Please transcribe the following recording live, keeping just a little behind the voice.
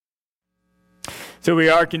So we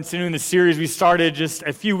are continuing the series we started just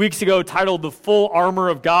a few weeks ago titled The Full Armor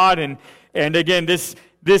of God. And again, this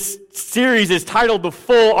series is titled The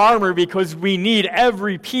Full Armor because we need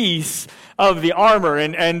every piece of the armor.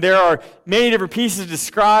 And there are many different pieces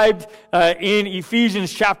described in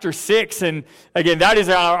Ephesians chapter 6. And again, that is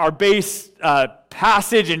our base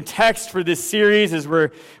passage and text for this series as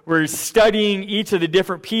we're studying each of the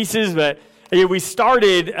different pieces. But again, we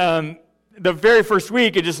started the very first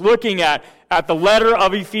week and just looking at the letter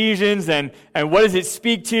of Ephesians and what does it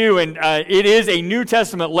speak to. And it is a New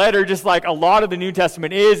Testament letter, just like a lot of the New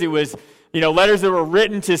Testament is. It was, letters that were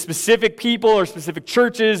written to specific people or specific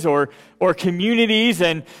churches or communities.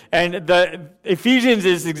 And the Ephesians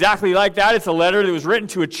is exactly like that. It's a letter that was written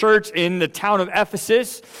to a church in the town of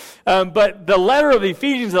Ephesus. But the letter of the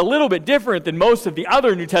Ephesians is a little bit different than most of the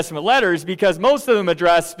other New Testament letters because most of them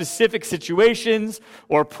address specific situations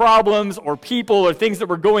or problems or people or things that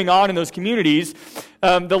were going on in those communities.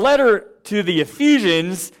 The letter to the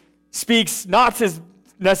Ephesians speaks not to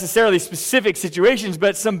necessarily specific situations,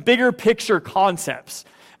 but some bigger picture concepts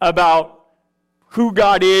about who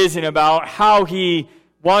God is and about how He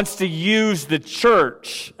wants to use the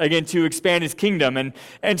church, again, to expand His kingdom.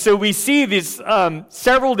 And so we see these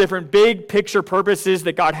several different big picture purposes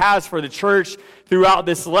that God has for the church throughout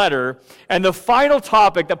this letter. And the final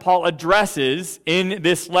topic that Paul addresses in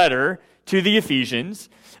this letter to the Ephesians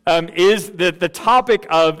is the topic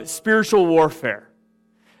of spiritual warfare.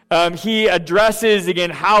 He addresses, again,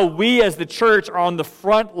 how we as the church are on the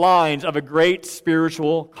front lines of a great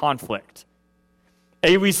spiritual conflict.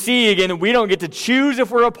 And we see, again, we don't get to choose if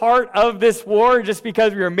we're a part of this war. Just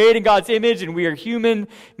because we are made in God's image and we are human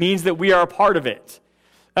means that we are a part of it.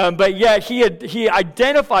 But yet, he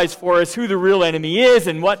identifies for us who the real enemy is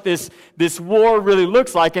and what this war really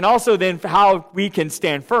looks like, and also then how we can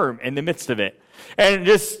stand firm in the midst of it. And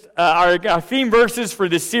just our theme verses for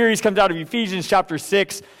this series comes out of Ephesians chapter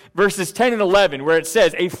 6, verses 10 and 11, where it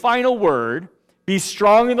says, "A final word, be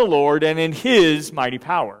strong in the Lord and in His mighty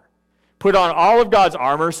power. Put on all of God's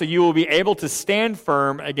armor so you will be able to stand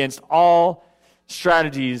firm against all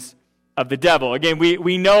strategies of the devil." Again,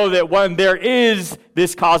 we know that when there is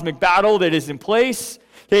this cosmic battle that is in place,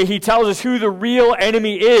 he tells us who the real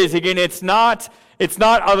enemy is. Again, it's not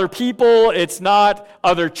other people, it's not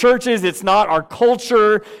other churches, it's not our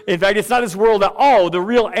culture. In fact, it's not this world at all. The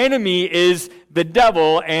real enemy is the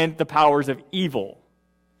devil and the powers of evil.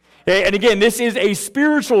 Okay? And again, this is a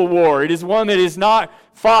spiritual war. It is one that is not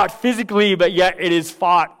fought physically, but yet it is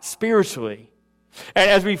fought spiritually. And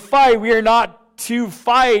as we fight, we are not to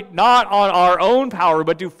fight not on our own power,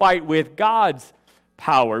 but to fight with God's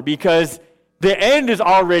power, because the end is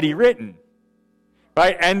already written,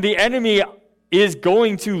 right? And the enemy is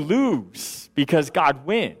going to lose because God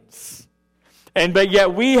wins. But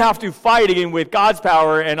yet we have to fight again with God's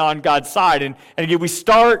power and on God's side. And again, we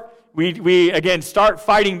start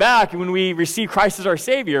fighting back when we receive Christ as our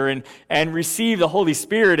Savior and receive the Holy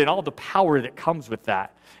Spirit and all the power that comes with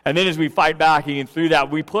that. And then as we fight back again through that,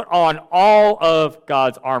 we put on all of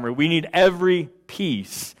God's armor. We need every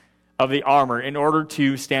piece of the armor in order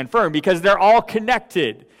to stand firm because they're all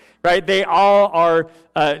connected, right? They all are,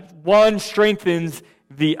 one strengthens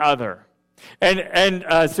the other. And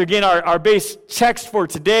so again, our base text for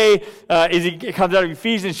today it comes out of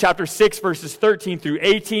Ephesians chapter 6, verses 13 through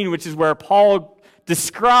 18, which is where Paul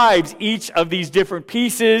describes each of these different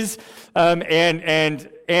pieces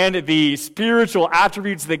and the spiritual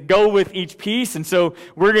attributes that go with each piece. And so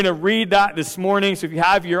we're going to read that this morning. So if you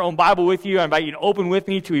have your own Bible with you, I invite you to open with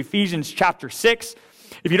me to Ephesians chapter 6.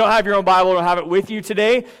 If you don't have your own Bible or don't have it with you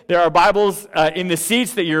today, there are Bibles in the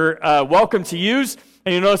seats that you're welcome to use.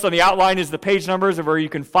 And you'll notice on the outline is the page numbers of where you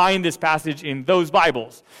can find this passage in those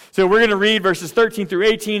Bibles. So we're going to read verses 13 through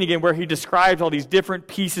 18, again, where he describes all these different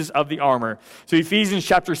pieces of the armor. So Ephesians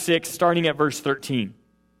chapter 6, starting at verse 13.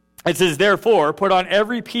 It says, "Therefore, put on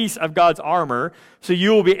every piece of God's armor, so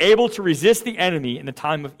you will be able to resist the enemy in the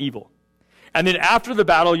time of evil. And then after the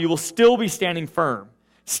battle, you will still be standing firm.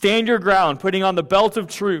 Stand your ground, putting on the belt of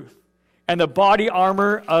truth and the body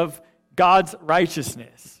armor of God's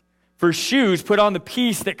righteousness. For shoes, put on the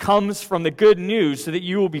peace that comes from the good news so that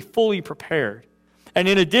you will be fully prepared. And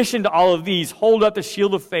in addition to all of these, hold up the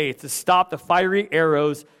shield of faith to stop the fiery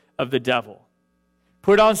arrows of the devil.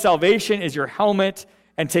 Put on salvation as your helmet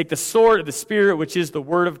and take the sword of the Spirit, which is the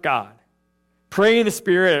word of God. Pray in the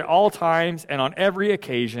Spirit at all times and on every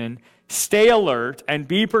occasion. Stay alert and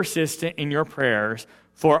be persistent in your prayers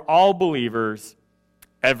for all believers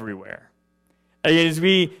everywhere." Again, as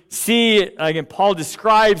we see, again, Paul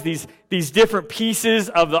describes these different pieces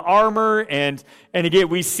of the armor, and again,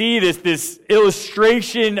 we see this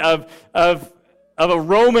illustration of a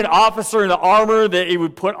Roman officer in the armor that he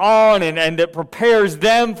would put on and that prepares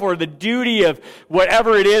them for the duty of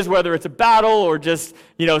whatever it is, whether it's a battle or just,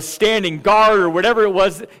 standing guard or whatever it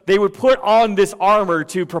was. They would put on this armor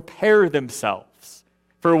to prepare themselves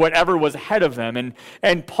for whatever was ahead of them.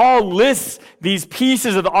 And Paul lists these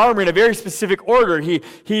pieces of the armor in a very specific order.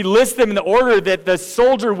 He lists them in the order that the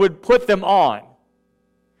soldier would put them on.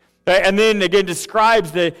 And then, again,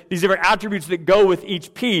 describes these different attributes that go with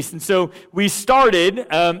each piece. And so we started,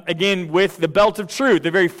 again, with the belt of truth,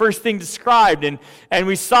 the very first thing described. And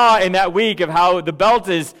we saw in that week of how the belt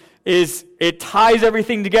is it ties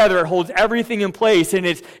everything together. It holds everything in place. And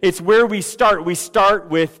it's where we start. We start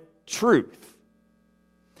with truth.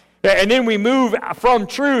 And then we move from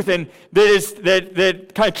truth, and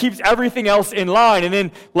that kind of keeps everything else in line. And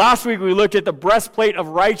then last week we looked at the breastplate of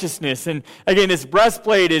righteousness. And again, this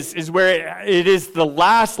breastplate is where it is the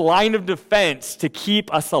last line of defense to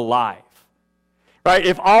keep us alive. Right?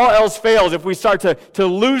 If all else fails, if we start to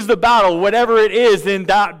lose the battle, whatever it is, then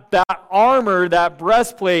that armor, that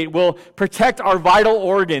breastplate will protect our vital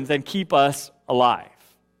organs and keep us alive.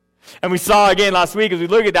 And we saw again last week as we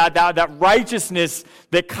look at that righteousness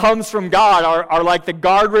that comes from God are like the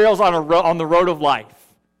guardrails on the road of life.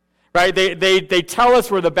 Right? They tell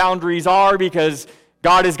us where the boundaries are because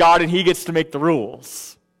God is God and He gets to make the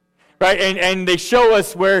rules. Right? And they show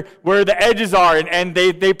us where the edges are and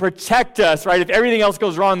they protect us. Right? If everything else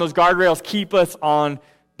goes wrong, those guardrails keep us on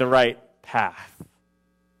the right path.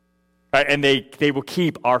 Right? And they will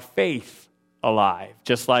keep our faith alive,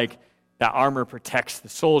 just like that armor protects the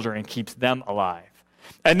soldier and keeps them alive.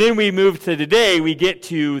 And then we move to today, we get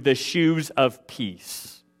to the shoes of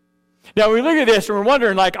peace. Now, we look at this and we're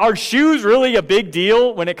wondering, are shoes really a big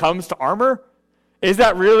deal when it comes to armor? Is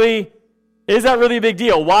that really a big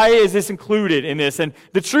deal? Why is this included in this? And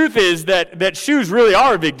the truth is that shoes really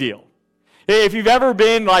are a big deal. If you've ever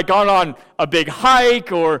been, gone on a big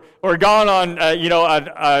hike or gone on,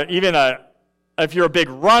 if you're a big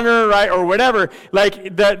runner, right, or whatever,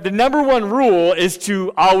 the number one rule is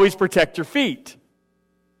to always protect your feet,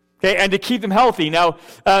 okay, and to keep them healthy. Now,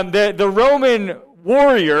 the Roman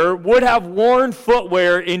warrior would have worn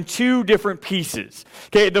footwear in two different pieces.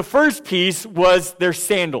 Okay, the first piece was their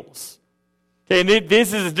sandals. Okay, and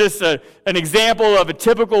this is just an example of a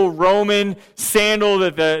typical Roman sandal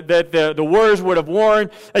that the warriors would have worn.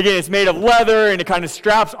 Again, it's made of leather and it kind of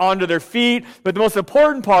straps onto their feet. But the most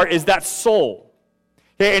important part is that sole.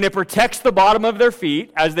 Okay, and it protects the bottom of their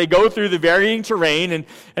feet as they go through the varying terrain. And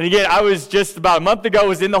again, I was just about a month ago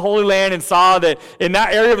was in the Holy Land and saw that in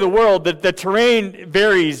that area of the world that the terrain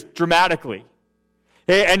varies dramatically.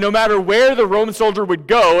 Okay, and no matter where the Roman soldier would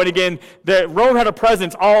go, and again, Rome had a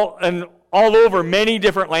presence all over many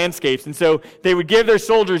different landscapes. And so they would give their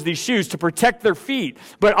soldiers these shoes to protect their feet.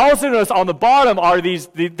 But also notice on the bottom are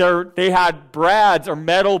they had brads or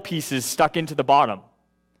metal pieces stuck into the bottom.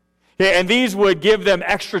 Okay, and these would give them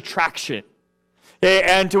extra traction. Okay,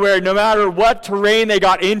 and to where no matter what terrain they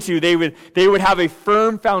got into, they would have a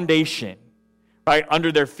firm foundation, right,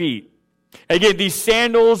 under their feet. Again, these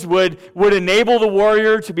sandals would enable the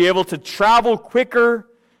warrior to be able to travel quicker,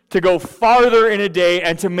 to go farther in a day,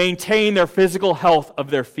 and to maintain their physical health of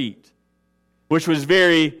their feet, which was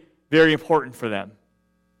very, very important for them.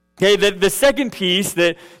 Okay, the second piece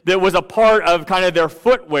that was a part of kind of their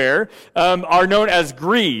footwear are known as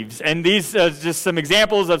greaves. And these are just some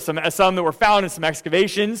examples of some that were found in some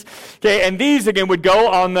excavations. Okay, and these, again, would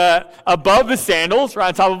go on above the sandals, right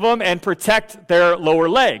on top of them, and protect their lower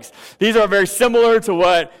legs. These are very similar to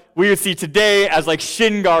what we would see today as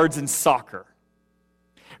shin guards in soccer.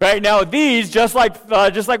 Right now, these, just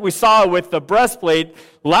like we saw with the breastplate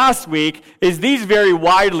last week, is these vary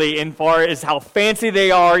widely in far as how fancy they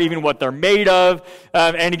are, even what they're made of.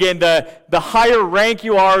 And again, the higher rank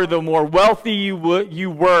you are, the more wealthy you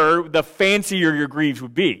were, the fancier your greaves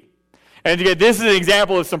would be. And again, this is an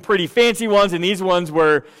example of some pretty fancy ones, and these ones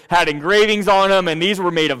had engravings on them, and these were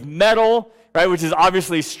made of metal, right, which is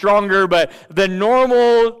obviously stronger, but the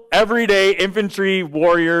normal, everyday infantry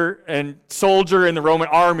warrior and soldier in the Roman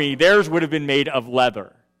army, theirs would have been made of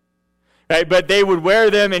leather, right? But they would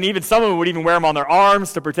wear them, and even some of them would even wear them on their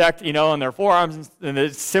arms to protect, on their forearms in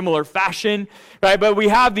a similar fashion, right? But we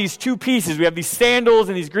have these two pieces. We have these sandals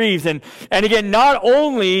and these greaves, and again, not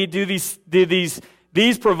only do these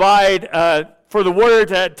provide for the warrior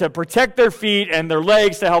to protect their feet and their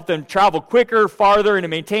legs to help them travel quicker, farther, and to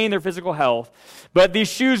maintain their physical health. But these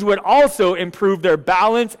shoes would also improve their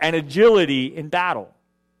balance and agility in battle.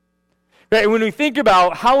 Right? When we think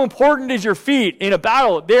about how important is your feet in a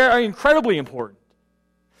battle, they are incredibly important.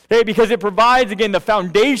 Okay, because it provides, again, the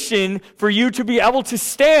foundation for you to be able to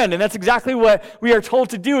stand. And that's exactly what we are told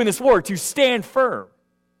to do in this war, to stand firm.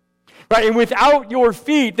 Right? And without your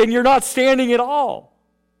feet, then you're not standing at all.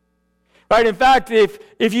 Right? In fact, if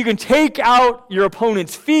you can take out your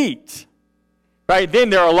opponent's feet, right, then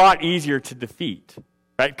they're a lot easier to defeat.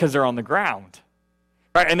 Right? Because they're on the ground.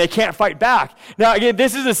 Right? And they can't fight back. Now, again,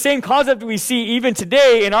 this is the same concept we see even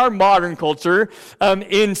today in our modern culture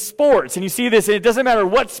in sports. And you see this, and it doesn't matter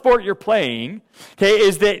what sport you're playing, okay,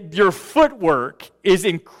 is that your footwork is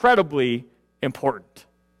incredibly important.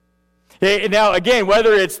 Okay, now, again,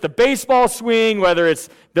 whether it's the baseball swing, whether it's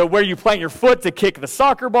where you plant your foot to kick the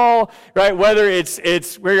soccer ball, right, whether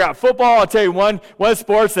it's where you're at football, I'll tell you one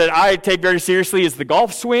sports that I take very seriously is the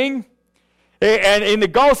golf swing. And in the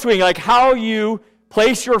golf swing, like how you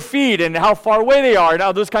place your feet and how far away they are and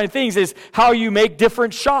all those kind of things is how you make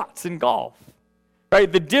different shots in golf. Right?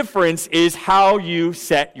 The difference is how you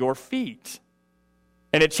set your feet.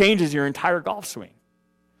 And it changes your entire golf swing.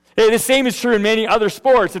 The same is true in many other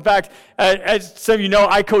sports. In fact, as some of you know,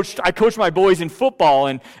 I coach my boys in football,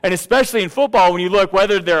 and especially in football, when you look,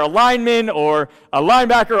 whether they're a lineman or a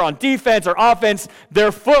linebacker on defense or offense,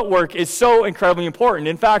 their footwork is so incredibly important.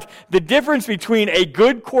 In fact, the difference between a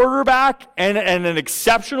good quarterback and an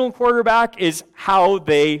exceptional quarterback is how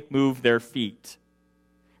they move their feet.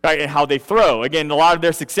 Right, and how they throw. Again, a lot of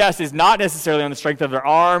their success is not necessarily on the strength of their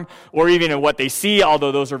arm or even in what they see,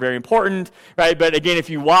 although those are very important. Right, but again, if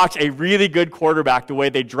you watch a really good quarterback, the way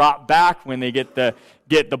they drop back when they get the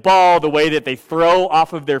ball, the way that they throw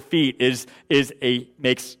off of their feet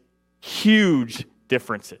makes huge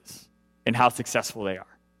differences in how successful they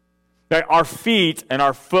are. Right, our feet and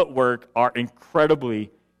our footwork are incredibly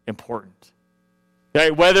important. Okay,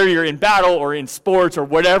 whether you're in battle or in sports or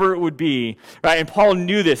whatever it would be, right? And Paul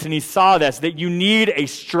knew this and he saw this, that you need a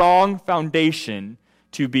strong foundation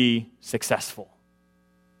to be successful.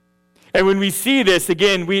 And when we see this,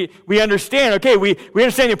 again, we understand, okay, we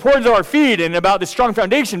understand the importance of our feet and about the strong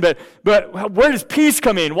foundation, but where does peace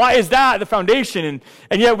come in? Why is that the foundation?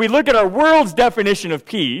 And yet we look at our world's definition of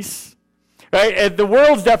peace, right? And the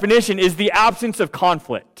world's definition is the absence of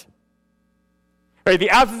conflict. Right,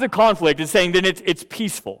 the absence of conflict is saying that it's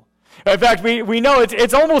peaceful. In fact, we know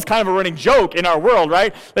it's almost kind of a running joke in our world,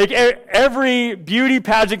 right? Like every beauty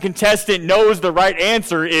pageant contestant knows the right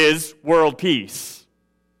answer is world peace,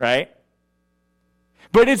 right?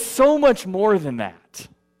 But it's so much more than that.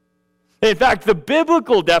 In fact, the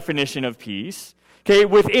biblical definition of peace, okay,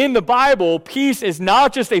 within the Bible, peace is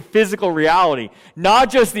not just a physical reality,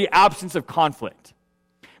 not just the absence of conflict,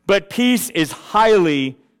 but peace is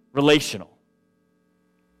highly relational.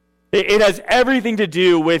 It has everything to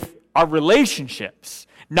do with our relationships,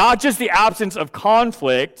 not just the absence of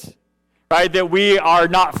conflict, right, that we are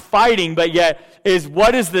not fighting, but yet is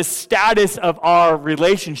what is the status of our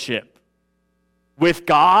relationship with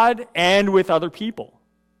God and with other people.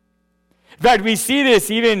 In fact, we see this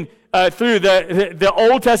even through the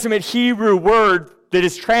Old Testament Hebrew word that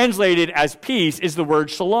is translated as peace is the word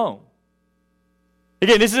shalom.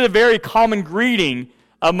 Again, this is a very common greeting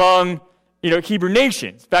among Hebrew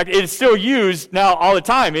nations. In fact, it's still used now all the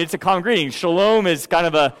time. It's a common greeting. Shalom is kind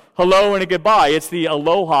of a hello and a goodbye. It's the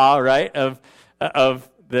aloha, right, of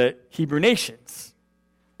the Hebrew nations.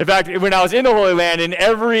 In fact, when I was in the Holy Land, in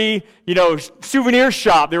every, souvenir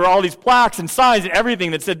shop, there were all these plaques and signs and everything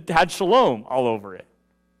that had shalom all over it.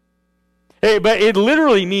 Hey, but it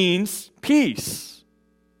literally means peace.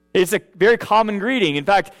 It's a very common greeting. In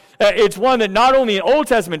fact, it's one that not only in Old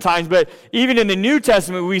Testament times, but even in the New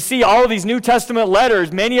Testament, we see all of these New Testament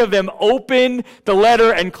letters. Many of them open the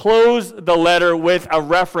letter and close the letter with a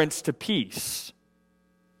reference to peace.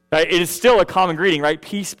 Right? It is still a common greeting, right?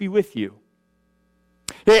 Peace be with you.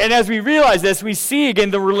 And as we realize this, we see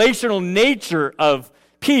again the relational nature of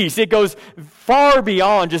peace. It goes far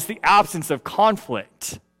beyond just the absence of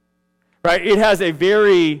conflict. Right? It has a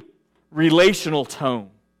very relational tone.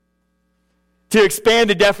 To expand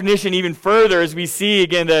the definition even further, as we see,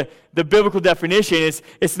 again, the biblical definition,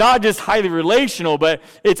 it's not just highly relational, but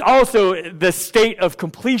it's also the state of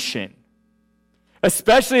completion.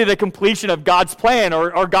 Especially the completion of God's plan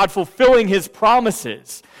or God fulfilling his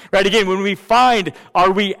promises. Right? Again, when we find,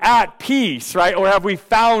 are we at peace, right? Or have we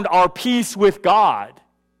found our peace with God?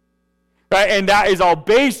 Right? And that is all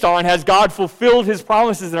based on, has God fulfilled his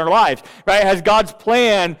promises in our lives? Right? Has God's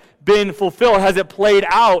plan been fulfilled? Has it played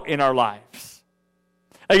out in our lives?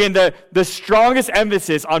 Again, the strongest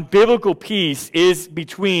emphasis on biblical peace is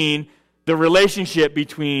between the relationship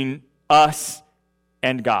between us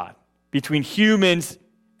and God, between humans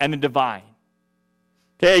and the divine.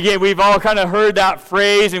 Okay, again, we've all kind of heard that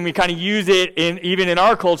phrase, and we kind of use it even in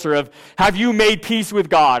our culture of, have you made peace with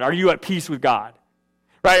God? Are you at peace with God?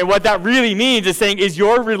 Right? And what that really means is saying, is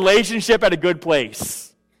your relationship at a good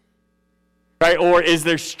place? Right? Or is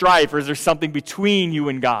there strife, or is there something between you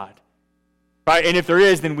and God? Right? And if there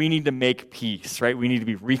is, then we need to make peace, right? We need to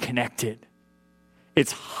be reconnected.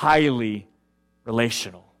 It's highly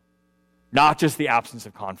relational, not just the absence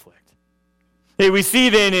of conflict. Hey, we see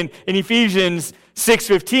then in Ephesians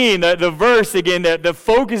 6:15, the verse again that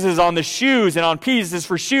focuses on the shoes and on peace is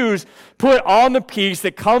for shoes, put on the peace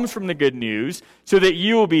that comes from the good news so that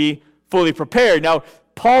you will be fully prepared. Now,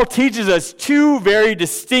 Paul teaches us two very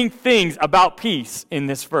distinct things about peace in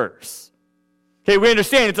this verse. Okay, we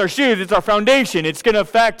understand it's our shoes, it's our foundation. It's going to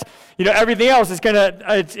affect, everything else.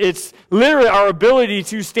 It's literally our ability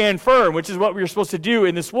to stand firm, which is what we're supposed to do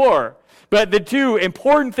in this war. But the two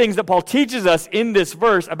important things that Paul teaches us in this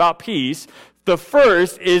verse about peace, the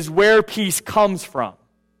first is where peace comes from.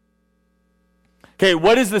 Okay,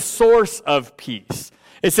 what is the source of peace?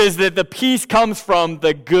 It says that the peace comes from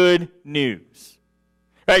the good news.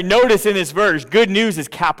 Right, notice in this verse, good news is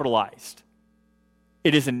capitalized.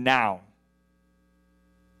 It is a noun.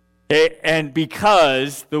 Okay, and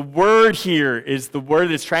because the word here is the word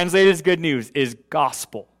that's translated as good news is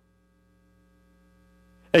gospel.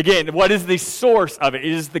 Again, what is the source of it?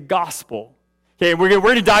 It is the gospel. Okay, we're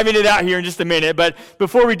going to dive into that here in just a minute. But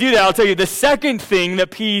before we do that, I'll tell you the second thing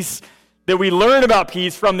that we learn about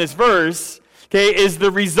peace from this verse, okay, is the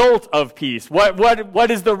result of peace. What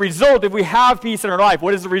is the result if we have peace in our life?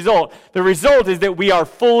 What is the result? The result is that we are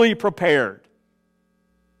fully prepared.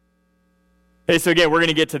 Okay, so again, we're going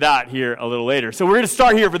to get to that here a little later. So we're going to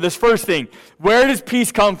start here for this first thing. Where does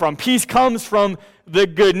peace come from? Peace comes from the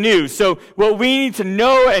good news. So what we need to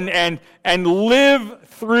know and live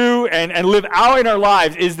through and live out in our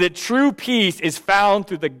lives is that true peace is found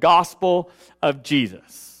through the gospel of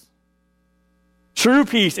Jesus. True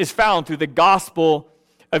peace is found through the gospel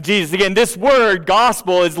of Jesus. Again, this word,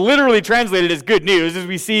 gospel, is literally translated as good news, as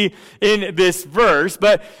we see in this verse.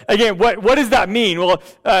 But again, what does that mean? Well,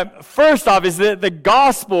 first off, is that the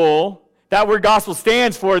gospel, that word gospel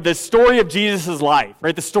stands for the story of Jesus' life,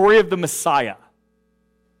 right? The story of the Messiah.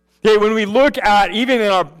 Okay, when we look at, even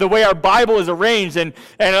in the way our Bible is arranged and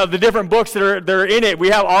the different books that are in it, we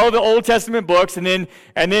have all of the Old Testament books, and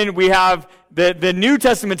then we have the New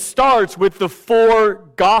Testament starts with the four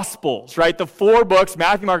Gospels, right? The four books,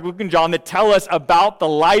 Matthew, Mark, Luke, and John, that tell us about the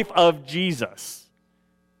life of Jesus.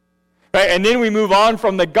 Right? And then we move on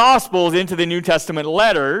from the Gospels into the New Testament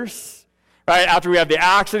letters, right? After we have the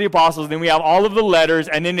Acts of the Apostles, then we have all of the letters,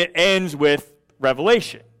 and then it ends with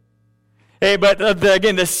Revelation. Hey, but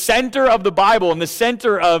again, the center of the Bible and the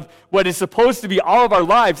center of what is supposed to be all of our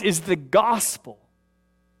lives is the gospel,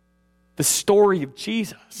 the story of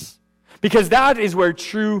Jesus. Because that is where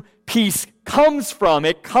true peace comes from.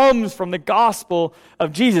 It comes from the gospel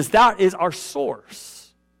of Jesus. That is our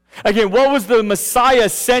source. Again, what was the Messiah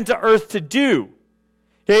sent to earth to do?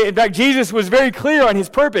 Okay, in fact, Jesus was very clear on his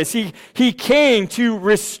purpose. He came to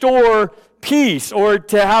restore peace, or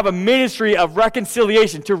to have a ministry of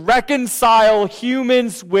reconciliation, to reconcile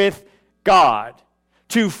humans with God,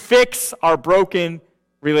 to fix our broken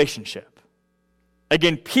relationship.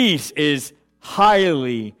 Again, peace is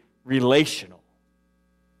highly relational.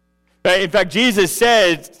 Right? In fact, Jesus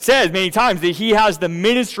says many times that he has the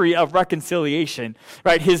ministry of reconciliation.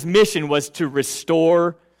 Right? His mission was to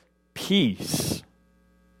restore peace.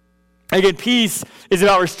 Again, peace is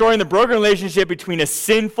about restoring the broken relationship between a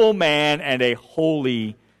sinful man and a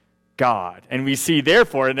holy God. And we see,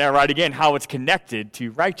 therefore, and there right again, how it's connected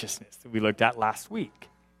to righteousness that we looked at last week.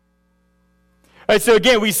 All right, so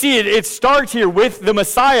again, we see it starts here with the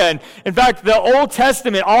Messiah. And in fact, the Old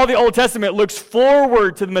Testament, all the Old Testament looks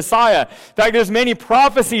forward to the Messiah. In fact, there's many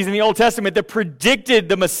prophecies in the Old Testament that predicted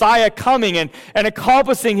the Messiah coming and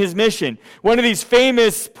accomplishing his mission. One of these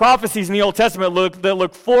famous prophecies in the Old Testament that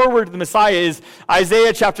look forward to the Messiah is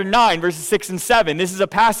Isaiah chapter 9, verses 6 and 7. This is a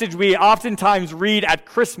passage we oftentimes read at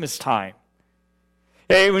Christmas time.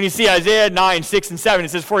 Okay, when you see Isaiah 9, 6 and 7, it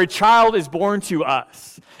says, "For a child is born to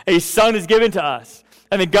us. A son is given to us,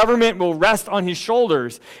 and the government will rest on his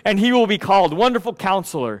shoulders, and he will be called Wonderful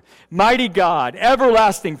Counselor, Mighty God,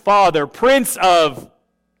 Everlasting Father, Prince of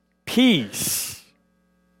Peace.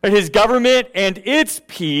 But his government and its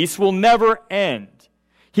peace will never end.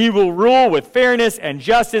 He will rule with fairness and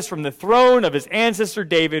justice from the throne of his ancestor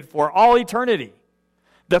David for all eternity.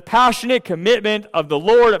 The passionate commitment of the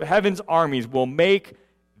Lord of heaven's armies will make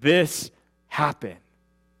this happen."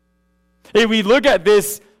 If we look at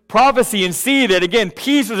this prophecy and see that, again,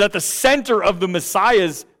 peace was at the center of the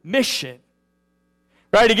Messiah's mission.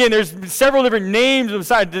 Right? Again, there's several different names of the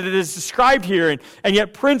Messiah that is described here, and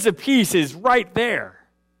yet Prince of Peace is right there.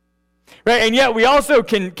 Right? And yet we also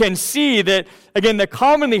can see that, again, the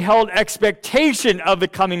commonly held expectation of the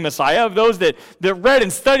coming Messiah, of those that read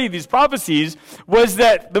and studied these prophecies, was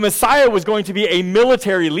that the Messiah was going to be a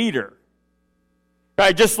military leader.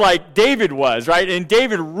 Right? Just like David was, right? And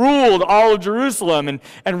David ruled all of Jerusalem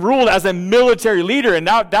and ruled as a military leader. And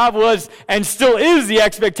that was and still is the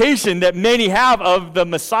expectation that many have of the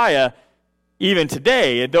Messiah even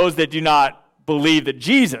today. And those that do not believe that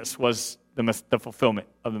Jesus was the fulfillment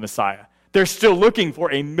of the Messiah, they're still looking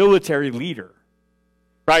for a military leader,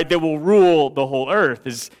 right, that will rule the whole earth.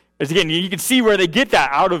 As again, you can see where they get that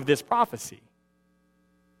out of this prophecy.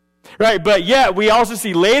 Right, but yet we also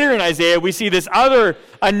see later in Isaiah, we see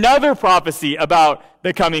another prophecy about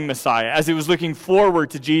the coming Messiah as it was looking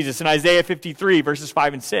forward to Jesus in Isaiah 53, verses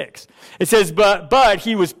 5 and 6. It says, but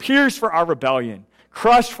he was pierced for our rebellion,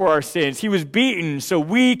 crushed for our sins. He was beaten so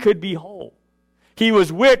we could be whole. He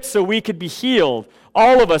was whipped so we could be healed.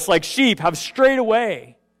 All of us, like sheep, have strayed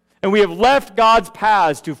away, and we have left God's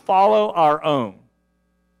paths to follow our own.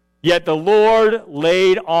 Yet the Lord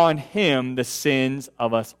laid on him the sins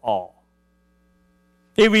of us all.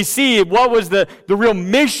 And we see what was the real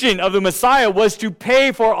mission of the Messiah was to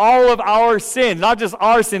pay for all of our sins, not just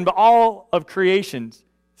our sin, but all of creation's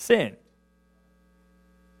sin.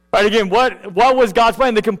 Right, again, what was God's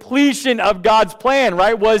plan? The completion of God's plan,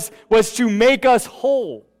 right, was to make us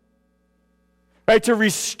whole. Right, to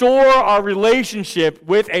restore our relationship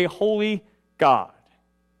with a holy God.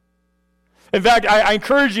 In fact, I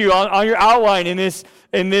encourage you on your outline in this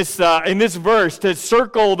verse to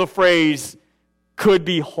circle the phrase "could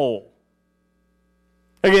be whole."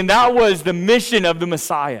 Again, that was the mission of the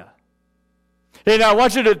Messiah. And I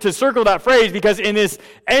want you to circle that phrase because in this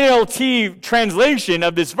NLT translation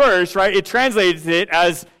of this verse, right, it translates it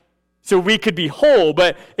as so we could be whole.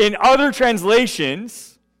 But in other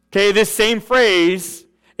translations, okay, this same phrase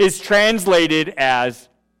is translated as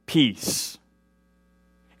peace.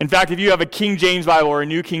 In fact, if you have a King James Bible or a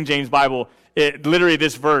New King James Bible, literally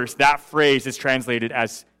this verse, that phrase is translated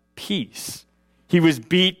as peace. He was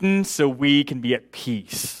beaten so we can be at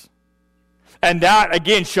peace. And that,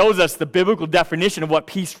 again, shows us the biblical definition of what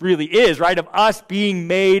peace really is, right? Of us being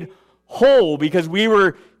made whole because we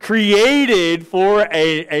were created for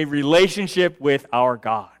a relationship with our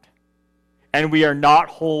God. And we are not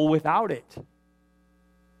whole without it.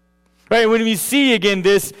 Right? When we see, again,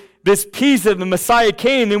 this peace of the Messiah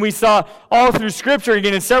came, then we saw all through Scripture,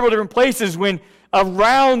 again, in several different places, when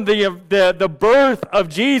around the birth of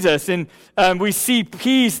Jesus, and we see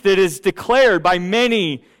peace that is declared by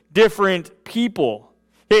many different people.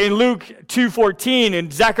 In Luke 2:14,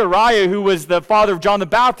 and Zechariah, who was the father of John the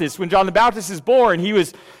Baptist, when John the Baptist is born, he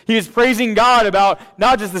was praising God about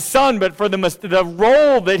not just the son, but for the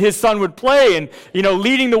role that his son would play, and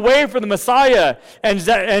leading the way for the Messiah. And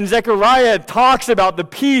Zechariah talks about the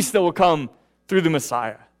peace that will come through the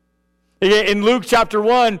Messiah. In Luke chapter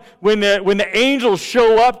 1, when the angels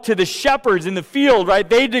show up to the shepherds in the field, right,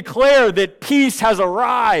 they declare that peace has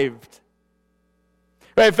arrived.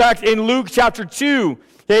 Right, in fact, in Luke chapter 2,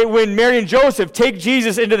 when Mary and Joseph take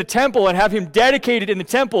Jesus into the temple and have him dedicated in the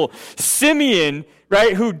temple, Simeon,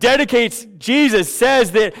 right, who dedicates Jesus,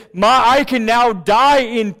 says that I can now die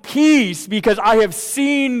in peace because I have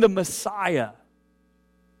seen the Messiah.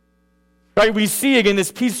 Right, we see again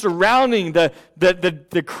this peace surrounding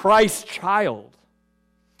the Christ child.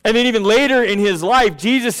 And then even later in his life,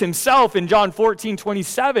 Jesus himself in John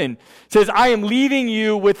 14:27 says, I am leaving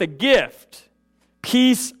you with a gift,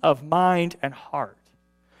 peace of mind and heart.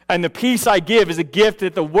 And the peace I give is a gift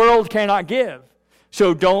that the world cannot give.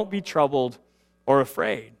 So don't be troubled or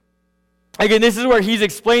afraid. Again, this is where he's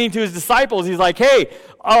explaining to his disciples. He's like, hey,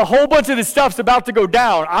 a whole bunch of this stuff's about to go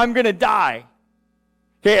down. I'm going to die.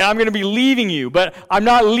 Okay, and I'm going to be leaving you. But I'm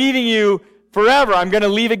not leaving you forever. I'm going to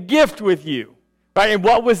leave a gift with you. Right? And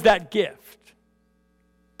what was that gift?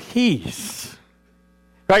 Peace.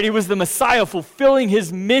 Right? It was the Messiah fulfilling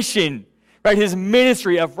his mission. Right? His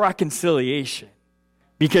ministry of reconciliation.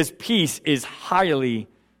 Because peace is highly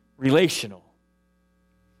relational.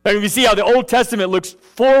 And we see how the Old Testament looks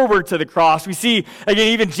forward to the cross. We see, again,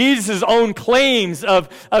 even Jesus' own claims of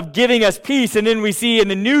giving us peace. And then we see in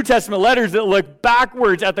the New Testament letters that look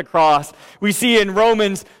backwards at the cross. We see in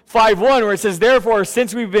Romans 5:1 where it says, therefore,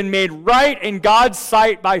 since we've been made right in God's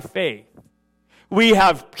sight by faith, we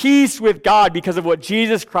have peace with God because of what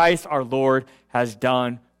Jesus Christ our Lord has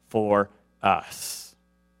done for us.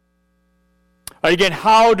 Again,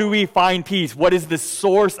 how do we find peace? What is the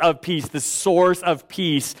source of peace? The source of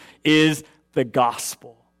peace is the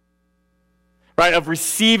gospel. right, of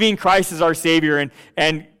receiving Christ as our Savior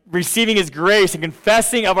and receiving His grace and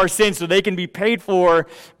confessing of our sins so they can be paid for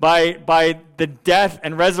by the death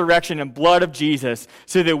and resurrection and blood of Jesus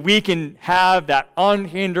so that we can have that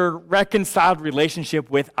unhindered, reconciled relationship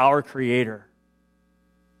with our Creator.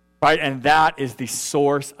 Right? And that is the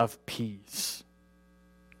source of peace.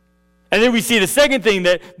 And then we see the second thing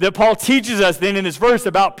that Paul teaches us then in this verse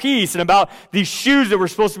about peace and about these shoes that we're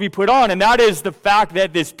supposed to be put on, and that is the fact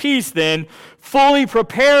that this peace then fully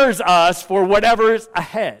prepares us for whatever's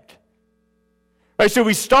ahead. Right? So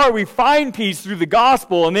we find peace through the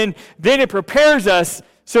gospel, and then it prepares us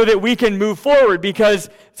so that we can move forward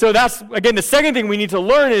so that's, again, the second thing we need to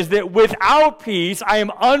learn is that without peace, I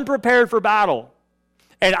am unprepared for battle,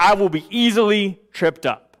 and I will be easily tripped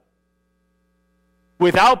up.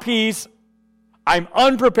 Without peace, I'm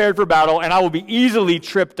unprepared for battle, and I will be easily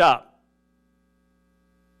tripped up.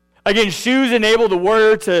 Again, shoes enable the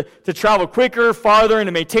warrior to travel quicker, farther, and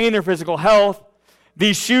to maintain their physical health.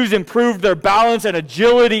 These shoes improve their balance and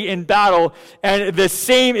agility in battle, and the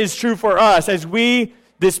same is true for us.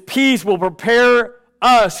 This peace will prepare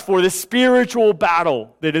us for the spiritual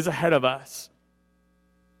battle that is ahead of us.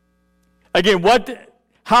 Again,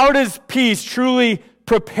 how does peace truly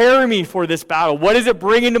prepare me for this battle? What does it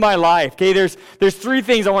bring into my life? Okay, there's three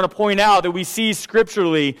things I want to point out that we see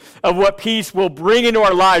scripturally of what peace will bring into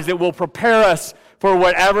our lives that will prepare us for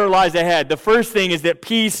whatever lies ahead. The first thing is that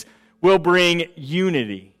peace will bring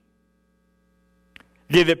unity.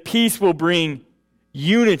 Okay, that peace will bring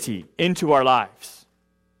unity into our lives.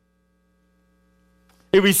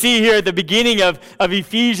 If we see here at the beginning of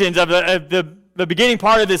Ephesians, of the beginning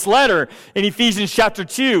part of this letter, in Ephesians chapter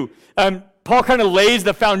 2, Paul kind of lays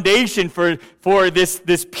the foundation for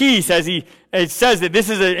this peace as it says that this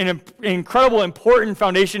is an incredible, important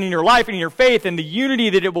foundation in your life and in your faith and the unity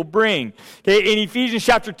that it will bring. Okay, in Ephesians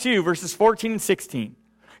chapter 2, verses 14 and 16,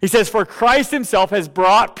 he says, "For Christ himself has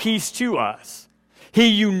brought peace to us. He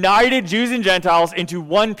united Jews and Gentiles into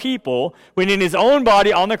one people when in his own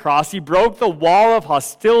body on the cross he broke the wall of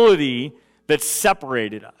hostility that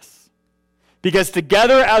separated us. Because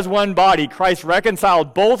together as one body, Christ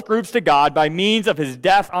reconciled both groups to God by means of his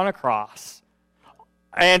death on a cross.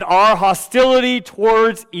 And our hostility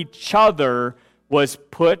towards each other was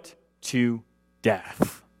put to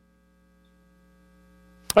death."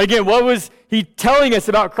 Again, what was he telling us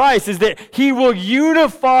about Christ is that he will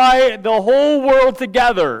unify the whole world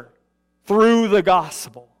together through the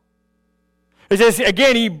gospel. It says,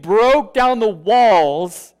 again, he broke down the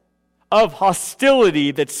walls of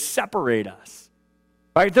hostility that separate us.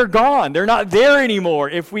 Right? They're gone. They're not there anymore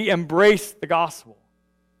if we embrace the gospel.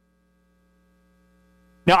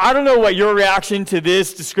 Now, I don't know what your reaction to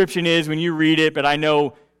this description is when you read it, but I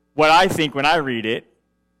know what I think when I read it.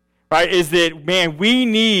 Right? Is that, man, we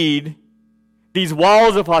need these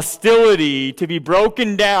walls of hostility to be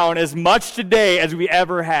broken down as much today as we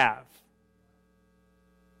ever have.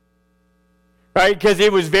 Right? Because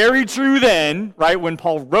it was very true then, right, when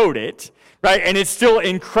Paul wrote it, right? And it's still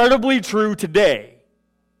incredibly true today.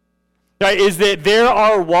 Right? Is that there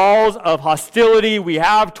are walls of hostility we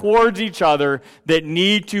have towards each other that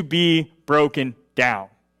need to be broken down.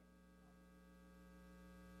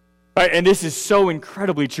 Right? And this is so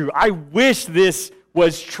incredibly true. I wish this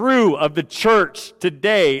was true of the church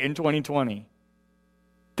today in 2020.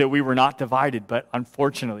 That we were not divided, but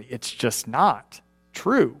unfortunately, it's just not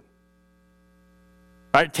true.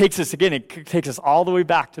 Right? It takes us all the way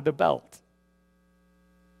back to the belt.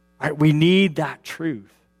 Right? We need that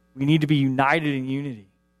truth. We need to be united in unity.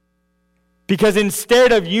 Because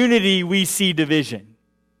instead of unity, we see division.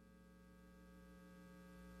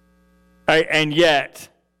 Right? And yet,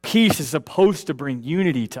 peace is supposed to bring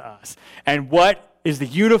unity to us. And what is the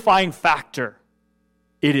unifying factor?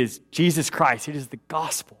 It is Jesus Christ. It is the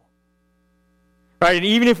gospel. Right? And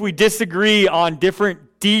even if we disagree on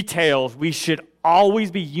different details, we should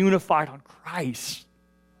always be unified on Christ.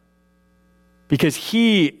 Because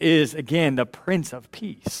he is, again, the Prince of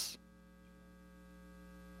Peace.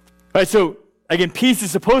 Right, so, again, peace is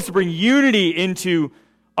supposed to bring unity into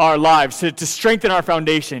our lives, to strengthen our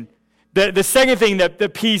foundation. The second thing that the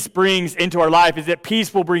peace brings into our life is that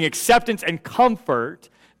peace will bring acceptance and comfort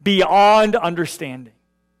beyond understanding.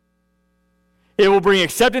 It will bring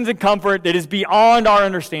acceptance and comfort that is beyond our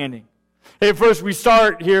understanding. And first, we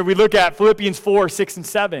look at Philippians 4, 6, and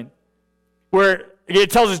 7, where it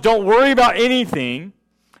tells us, don't worry about anything.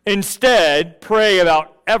 Instead, pray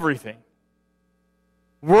about everything.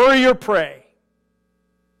 Worry or pray.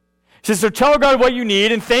 It says, so tell God what you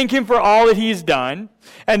need and thank him for all that he has done.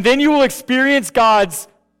 And then you will experience God's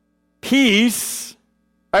peace,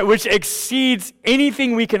 right, which exceeds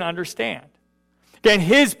anything we can understand. Again,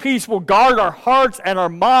 his peace will guard our hearts and our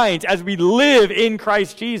minds as we live in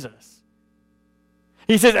Christ Jesus.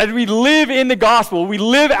 He says, as we live in the gospel, we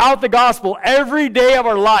live out the gospel every day of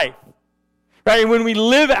our life. Right? And when we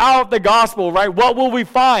live out the gospel, right, what will we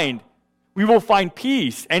find? We will find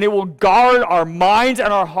peace, and it will guard our minds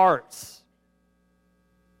and our hearts.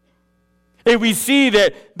 And we see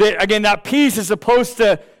that again, that peace is supposed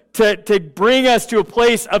to bring us to a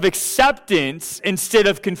place of acceptance instead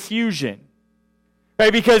of confusion.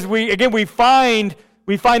 Right? Because we find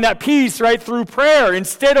that peace, right, through prayer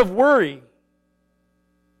instead of worry.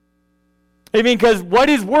 I mean, because what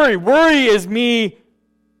is worry? Worry is me,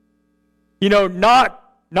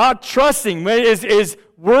 not trusting, is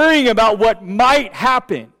worrying about what might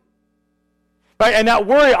happen. Right? And that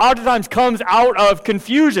worry oftentimes comes out of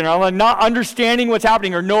confusion, or not understanding what's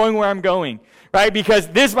happening or knowing where I'm going. Right? Because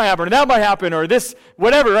this might happen, or that might happen, or this,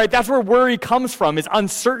 whatever, right? That's where worry comes from, is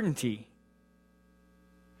uncertainty.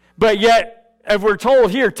 But yet, as we're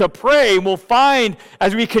told here, to pray, we'll find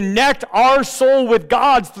as we connect our soul with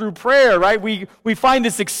God's through prayer, right? We find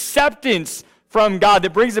this acceptance from God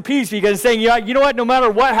that brings the peace, because it's saying, you know what, no matter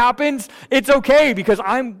what happens, it's okay because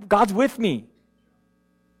God's with me.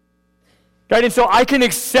 Right? And so I can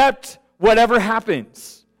accept whatever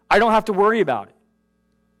happens. I don't have to worry about it.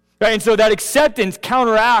 Right? And so that acceptance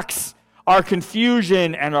counteracts our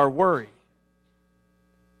confusion and our worry.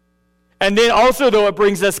 And then also, though, it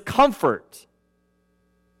brings us comfort.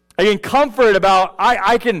 Again, comfort about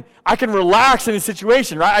I can relax in a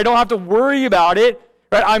situation, right? I don't have to worry about it,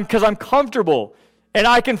 right? Because I'm comfortable, and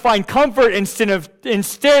I can find comfort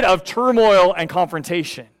instead of turmoil and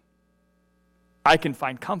confrontation. I can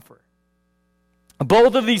find comfort.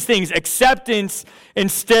 Both of these things, acceptance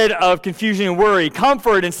instead of confusion and worry,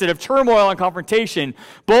 comfort instead of turmoil and confrontation,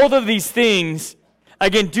 both of these things,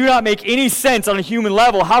 again, do not make any sense on a human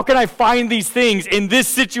level. How can I find these things in this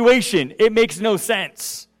situation? It makes no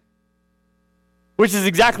sense. Which is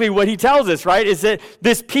exactly what he tells us, right? Is that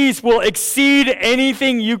this peace will exceed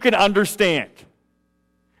anything you can understand.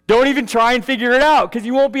 Don't even try and figure it out, because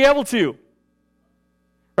you won't be able to.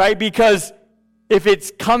 Right? Because if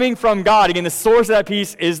it's coming from God, again, the source of that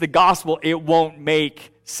peace is the gospel, it won't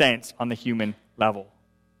make sense on the human level.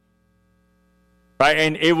 Right?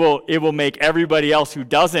 And it will make everybody else who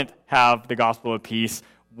doesn't have the gospel of peace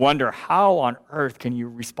wonder, how on earth can you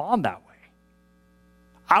respond that way?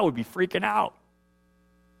 I would be freaking out.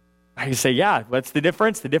 I can say, yeah, what's the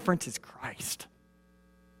difference? The difference is Christ.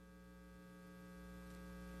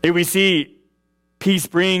 Here we see peace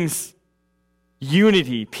brings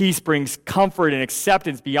unity. Peace brings comfort and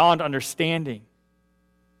acceptance beyond understanding.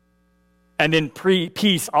 And then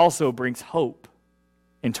peace also brings hope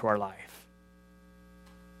into our life.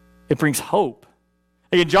 It brings hope.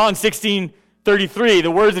 Again, John 16:33, the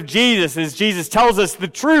words of Jesus, as Jesus tells us the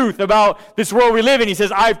truth about this world we live in. He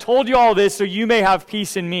says, I've told you all this so you may have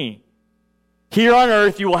peace in me. Here on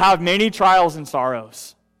earth you will have many trials and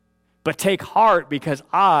sorrows. But take heart, because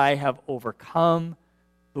I have overcome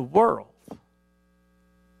the world.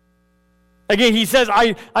 Again, he says,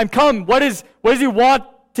 I'm come. What does he want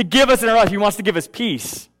to give us in our life? He wants to give us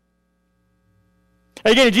peace.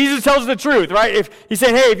 Again, Jesus tells us the truth, right? If he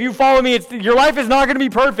said, hey, if you follow me, your life is not going to be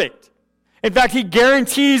perfect. In fact, he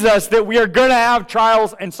guarantees us that we are going to have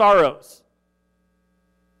trials and sorrows.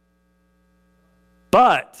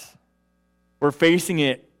 But we're facing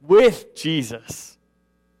it with Jesus,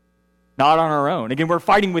 not on our own. Again, we're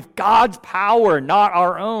fighting with God's power, not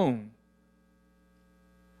our own.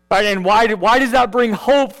 Right? And why does that bring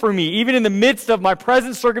hope for me? Even in the midst of my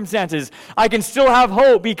present circumstances, I can still have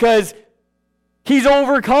hope because he's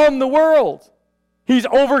overcome the world. He's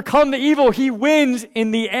overcome the evil. He wins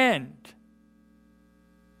in the end.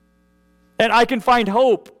 And I can find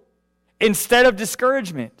hope instead of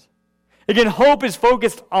discouragement. Again, hope isn't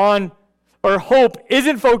focused on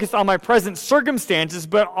my present circumstances,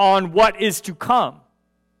 but on what is to come.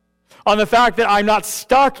 On the fact that I'm not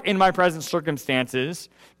stuck in my present circumstances,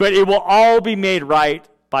 but it will all be made right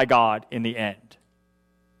by God in the end.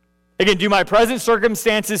 Again, do my present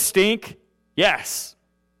circumstances stink? Yes.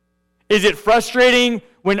 Is it frustrating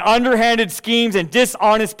when underhanded schemes and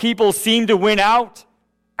dishonest people seem to win out?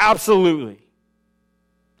 Absolutely.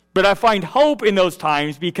 But I find hope in those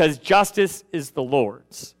times because justice is the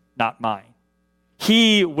Lord's, not mine.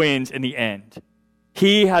 He wins in the end.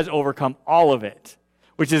 He has overcome all of it,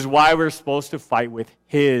 which is why we're supposed to fight with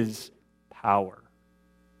his power,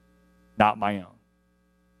 not my own.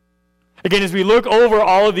 Again, as we look over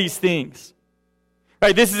all of these things,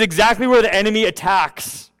 right, this is exactly where the enemy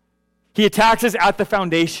attacks. He attacks us at the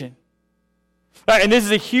foundation. Right? And this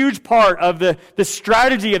is a huge part of the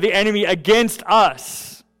strategy of the enemy against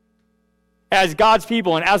us as God's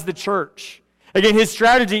people and as the church. Again, his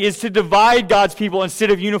strategy is to divide God's people instead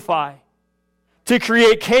of unify, to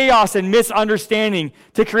create chaos and misunderstanding,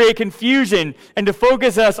 to create confusion, and to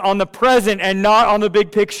focus us on the present and not on the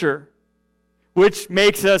big picture, which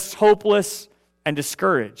makes us hopeless and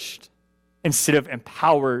discouraged instead of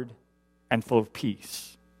empowered and full of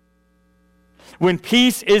peace. When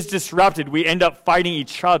peace is disrupted, we end up fighting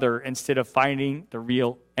each other instead of fighting the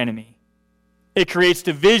real enemy. It creates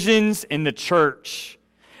divisions in the church,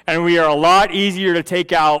 and we are a lot easier to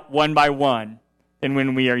take out one by one than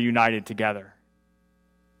when we are united together.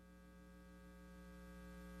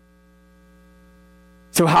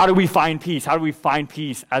 So how do we find peace? How do we find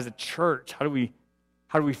peace as a church? How do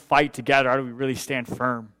we fight together? How do we really stand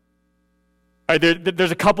firm? All right,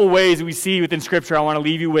 there's a couple ways we see within Scripture I want to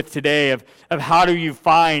leave you with today of how do you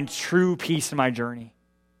find true peace in my journey.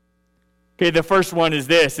 Okay, the first one is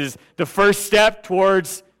this, is the first step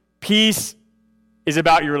towards peace is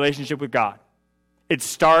about your relationship with God. It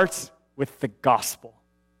starts with the gospel.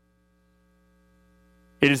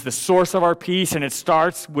 It is the source of our peace, and it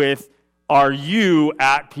starts with, are you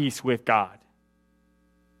at peace with God?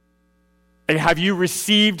 And have you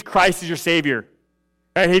received Christ as your Savior?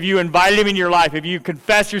 Right? Have you invited him in your life? Have you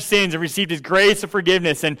confessed your sins and received his grace of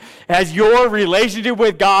forgiveness? And has your relationship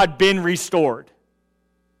with God been restored?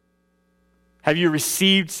 Have you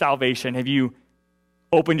received salvation? Have you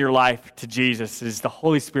opened your life to Jesus? Is the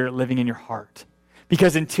Holy Spirit living in your heart?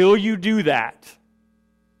 Because until you do that,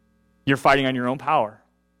 you're fighting on your own power.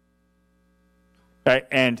 Right?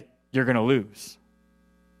 And you're going to lose.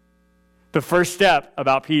 The first step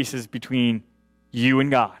about peace is between you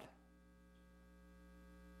and God.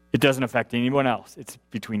 It doesn't affect anyone else. It's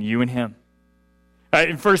between you and him. Right?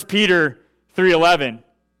 In 1 Peter 3:11,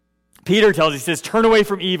 Peter tells us, he says, turn away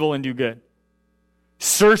from evil and do good.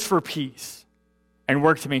 Search for peace and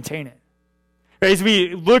work to maintain it. Right? As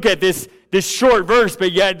we look at this short verse,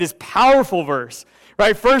 but yet this powerful verse,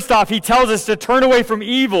 right? First off, he tells us to turn away from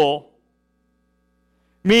evil,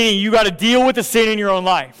 meaning you got to deal with the sin in your own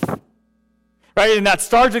life. Right? And that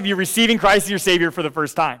starts with you receiving Christ as your Savior for the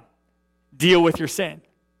first time. Deal with your sin.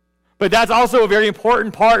 But that's also a very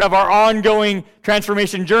important part of our ongoing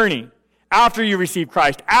transformation journey. After you receive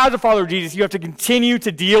Christ, as a follower of Jesus, you have to continue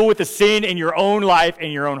to deal with the sin in your own life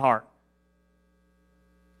and your own heart.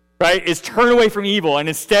 Right? Is turn away from evil. And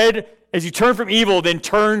instead, as you turn from evil, then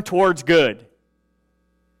turn towards good.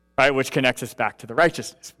 Right? Which connects us back to the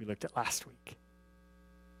righteousness we looked at last week.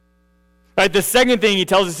 Right? The second thing he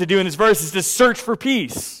tells us to do in this verse is to search for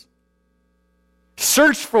peace.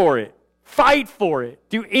 Search for it. Fight for it.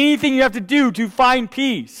 Do anything you have to do to find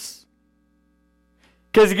peace.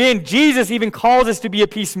 Because again, Jesus even calls us to be a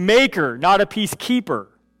peacemaker, not a peacekeeper.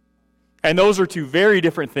 And those are two very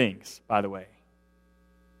different things, by the way.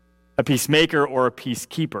 A peacemaker or a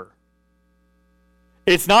peacekeeper.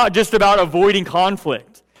 It's not just about avoiding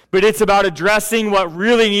conflict, but it's about addressing what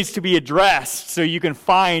really needs to be addressed so you can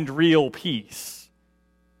find real peace.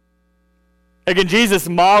 Again, Jesus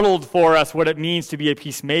modeled for us what it means to be a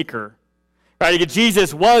peacemaker. Right? Again,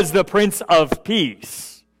 Jesus was the Prince of Peace.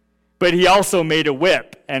 But he also made a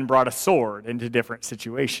whip and brought a sword into different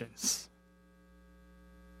situations.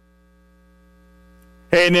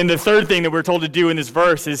 And then the third thing that we're told to do in this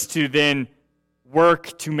verse is to then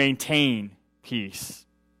work to maintain peace.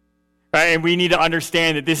 Right? And we need to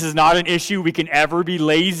understand that this is not an issue we can ever be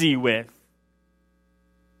lazy with.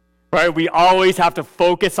 Right? We always have to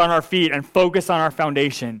focus on our feet and focus on our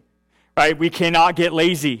foundation. Right? We cannot get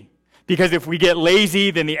lazy. Because if we get lazy,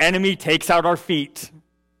 then the enemy takes out our feet.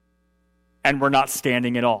 And we're not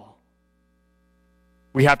standing at all.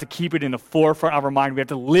 We have to keep it in the forefront of our mind. We have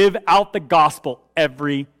to live out the gospel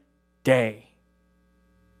every day.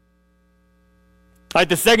 Right,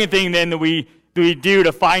 the second thing then that we do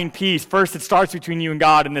to find peace, first it starts between you and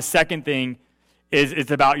God, and the second thing is it's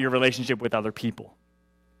about your relationship with other people.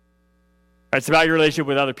 Right, it's about your relationship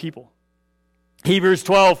with other people. Hebrews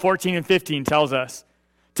 12:14 and 15 tells us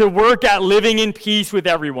to work at living in peace with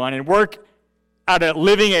everyone and work at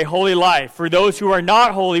living a holy life. For those who are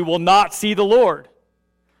not holy will not see the Lord.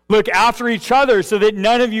 Look after each other so that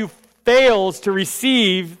none of you fails to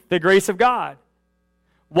receive the grace of God.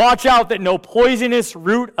 Watch out that no poisonous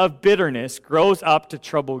root of bitterness grows up to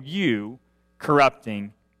trouble you,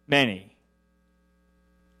 corrupting many.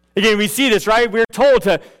 Again, we see this, right? We're told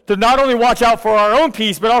to not only watch out for our own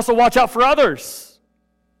peace, but also watch out for others.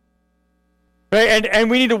 Right? And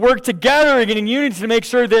we need to work together again in unity to make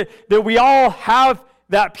sure that we all have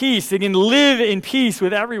that peace and can live in peace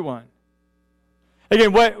with everyone.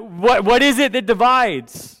 Again, what is it that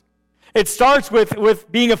divides? It starts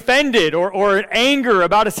with being offended or anger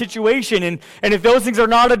about a situation. And if those things are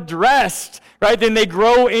not addressed, right, then they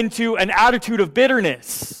grow into an attitude of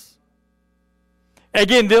bitterness.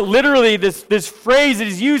 Again, literally, this phrase that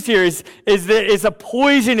is used here is a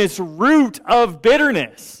poisonous root of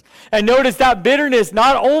bitterness. And notice that bitterness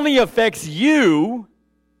not only affects you,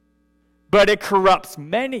 but it corrupts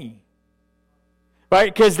many.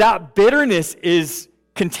 Right? Because that bitterness is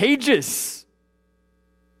contagious.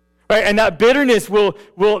 Right? And that bitterness will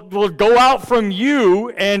go out from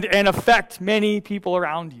you and affect many people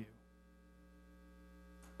around you.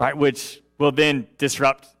 Right? Which will then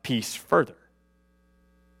disrupt peace further.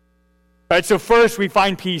 Right? So first, we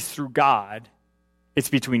find peace through God. It's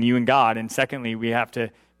between you and God. And secondly, we have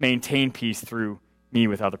to maintain peace through me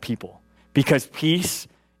with other people. Because peace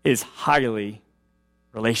is highly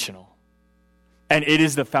relational. And it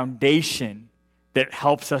is the foundation that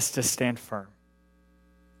helps us to stand firm.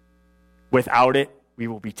 Without it, we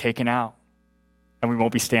will be taken out. And we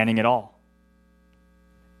won't be standing at all.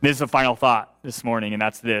 This is the final thought this morning, and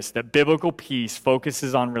that's this: that biblical peace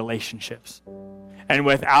focuses on relationships. And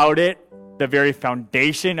without it, the very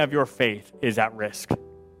foundation of your faith is at risk.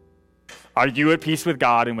 Are you at peace with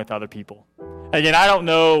God and with other people? Again, I don't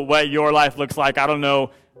know what your life looks like. I don't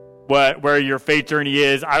know where your faith journey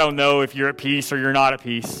is. I don't know if you're at peace or you're not at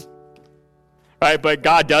peace. Right? But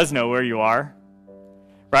God does know where you are.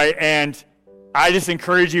 Right? And I just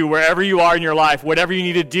encourage you, wherever you are in your life, whatever you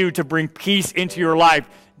need to do to bring peace into your life,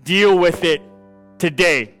 deal with it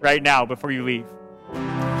today, right now, before you leave.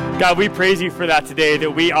 God, we praise you for that today,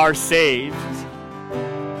 that we are saved,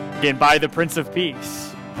 again, by the Prince of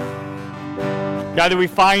Peace. God, that we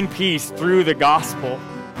find peace through the gospel,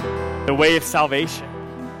 the way of salvation.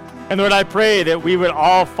 And Lord, I pray that we would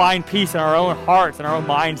all find peace in our own hearts and our own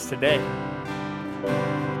minds today.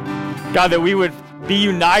 God, that we would be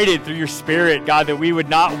united through your Spirit. God, that we would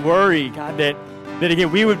not worry. God, that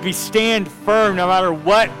again, we would stand firm no matter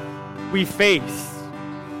what we face.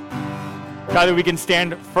 God, that we can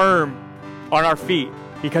stand firm on our feet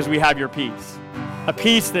because we have your peace. A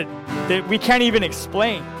peace that we can't even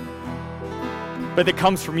explain, but that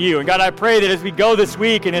comes from you. And God, I pray that as we go this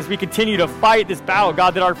week and as we continue to fight this battle,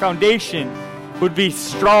 God, that our foundation would be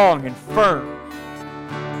strong and firm.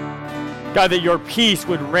 God, that your peace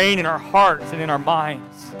would reign in our hearts and in our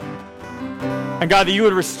minds. And God, that you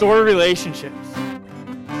would restore relationships.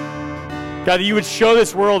 God, that you would show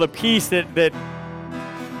this world a peace that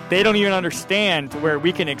they don't even understand, to where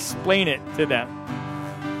we can explain it to them.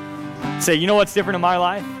 Say, you know what's different in my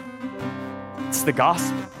life? It's the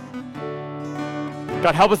gospel.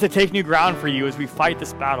 God, help us to take new ground for you as we fight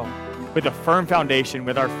this battle with a firm foundation,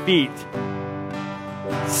 with our feet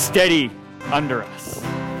steady under us.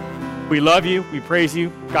 We love you. We praise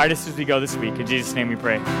you. Guide us as we go this week. In Jesus' name we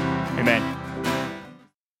pray. Amen.